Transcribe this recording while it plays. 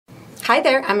Hi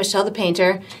there, I'm Michelle the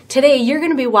Painter. Today you're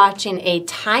going to be watching a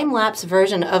time-lapse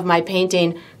version of my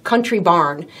painting, Country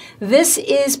Barn. This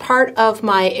is part of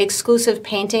my exclusive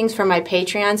paintings for my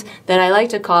Patreons that I like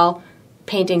to call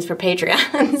Paintings for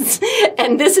Patreons.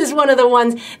 And this is one of the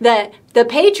ones that the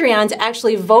Patreons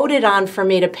actually voted on for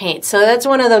me to paint. So that's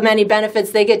one of the many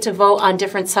benefits. They get to vote on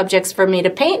different subjects for me to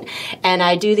paint, and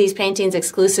I do these paintings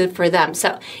exclusive for them.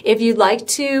 So if you'd like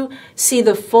to see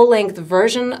the full-length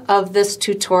version of this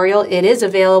tutorial, it is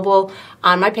available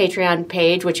on my Patreon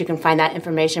page, which you can find that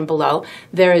information below.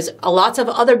 There's lots of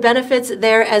other benefits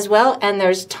there as well, and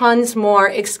there's tons more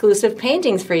exclusive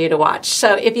paintings for you to watch.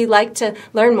 So if you'd like to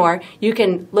learn more, you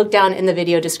can look down in the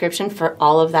video description for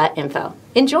all of that info.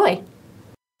 Enjoy!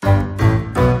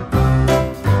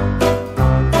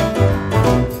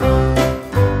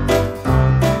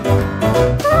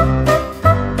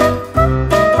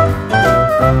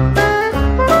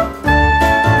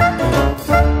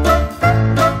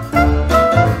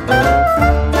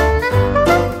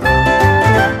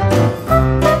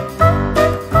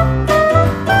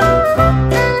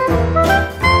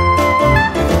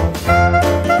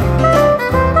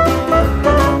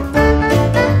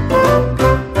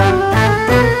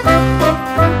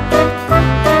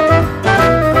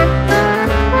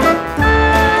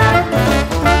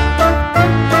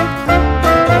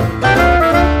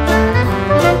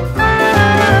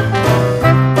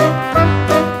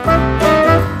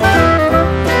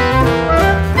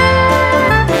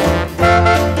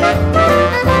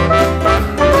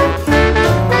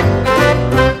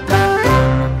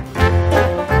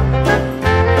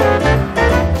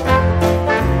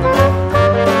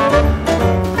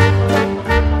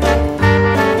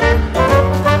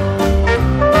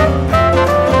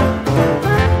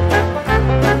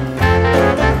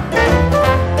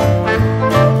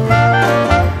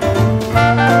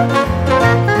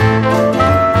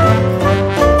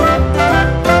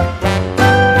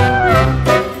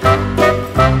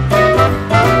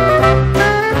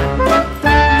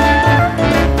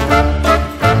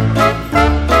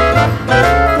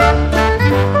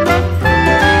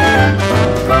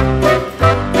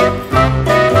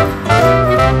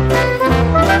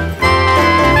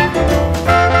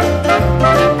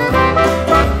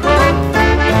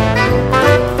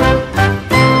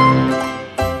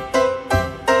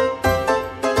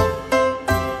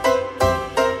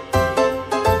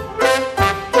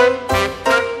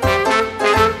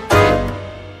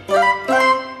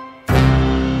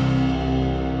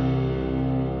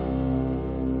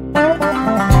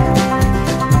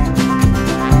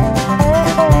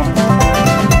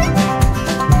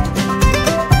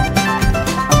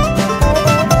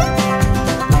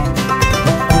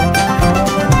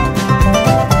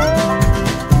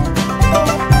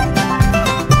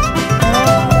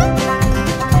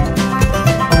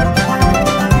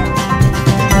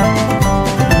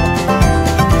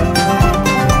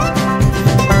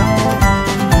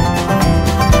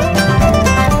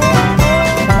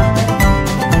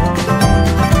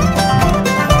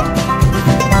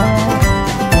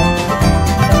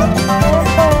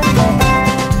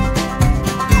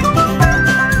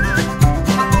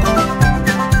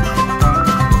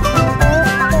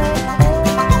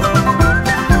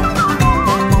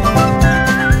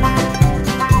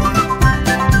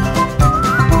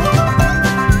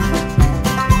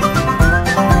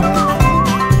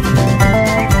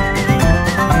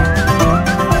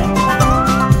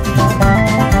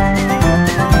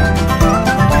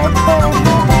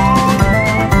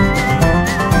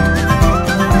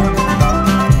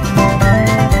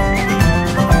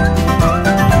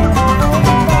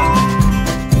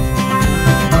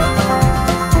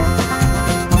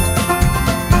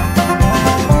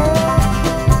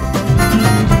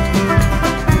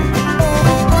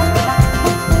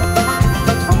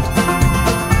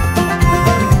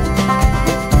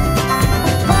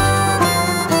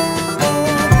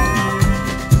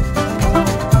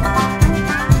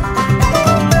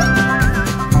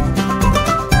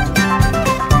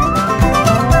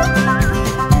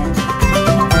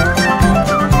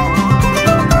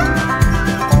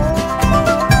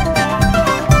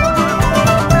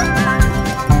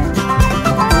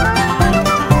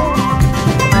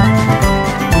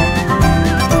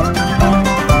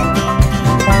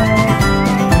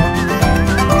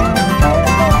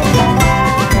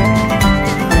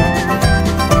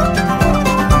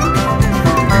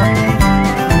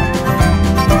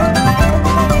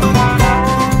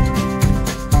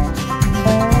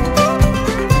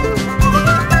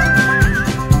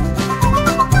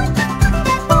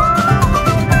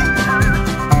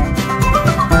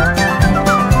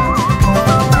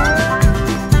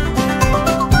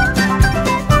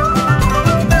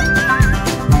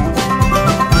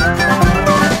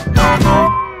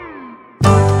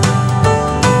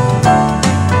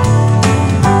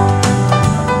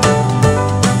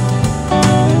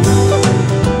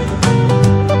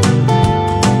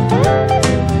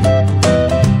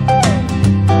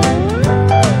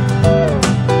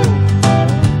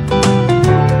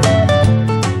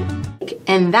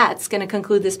 And that's going to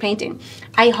conclude this painting.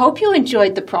 I hope you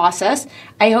enjoyed the process.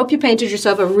 I hope you painted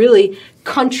yourself a really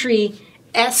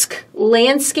country-esque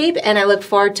landscape, and I look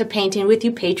forward to painting with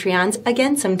you Patreons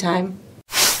again sometime.